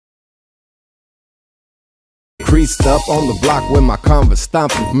Creased up on the block with my Converse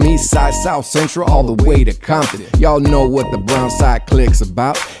stomping. From east side, south central, all the way to Compton. Y'all know what the Brownside clique's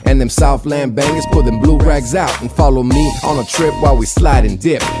about. And them Southland bangers pull them blue rags out. And follow me on a trip while we slide and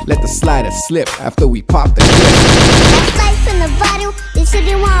dip. Let the slider slip after we pop the clip. That's life in the bottle. They said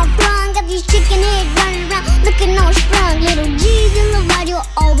they want flung. Got these chicken heads running around looking all strong. Little G's in the bottle,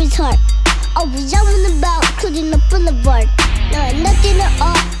 always hard. Always out and about, cruising the boulevard. Nothing at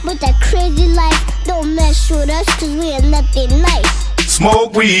all but that crazy life. Don't mess with us, cause we ain't nothing nice.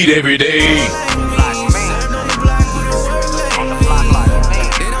 Smoke weed every day.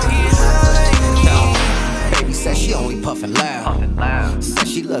 Baby said she only puffin' loud. Said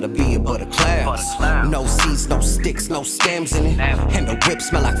she love to be above the clouds. No seats, no sticks, no stems in it. And the whip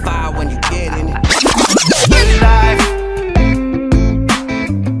smell like fire when you get in it. Good life.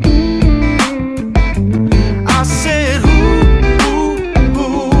 I said, ooh,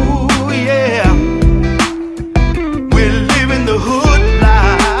 yeah. We're living the hood life.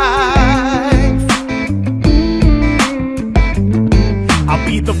 I'll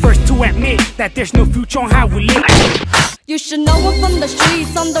be the first to admit that there's no future on how we live. You should know it from the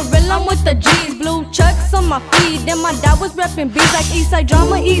streets. On the real, I'm with the G's. Blue chucks on my feet. And my dad was reppin' B's like Eastside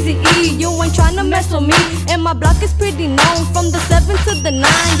Drama, Easy E. You ain't tryna mess with me. And my block is pretty known from the 7 to the 9.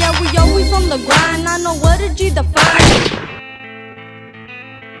 Yeah, we always on the grind. I know what a G define.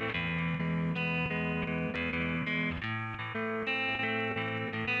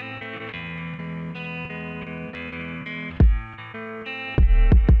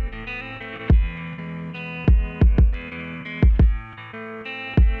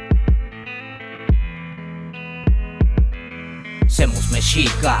 Somos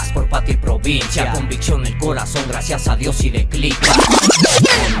mexicas por patria y provincia, convicción en el corazón, gracias a Dios y de clica.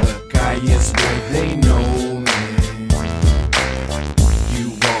 On the calles where they know me.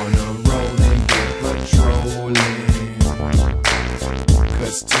 You wanna roll and get patrolling.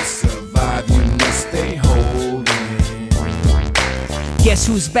 Cause to survive you must stay holding. Guess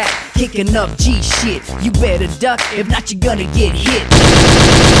who's back, kicking up G shit. You better duck, if not you're gonna get hit.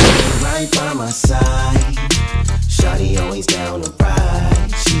 Right by my side, shawty always down to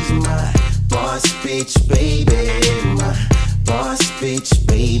ride. She's my boss bitch, baby. My boss bitch,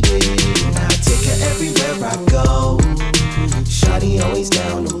 baby. I take her everywhere I go. Shawty always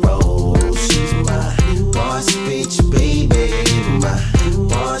down the road. She's my boss bitch, baby. My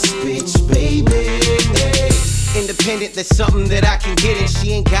boss bitch, baby. Hey. Independent, that's something that I can get in.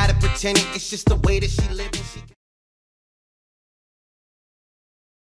 She ain't gotta pretend it. It's just the way that she living.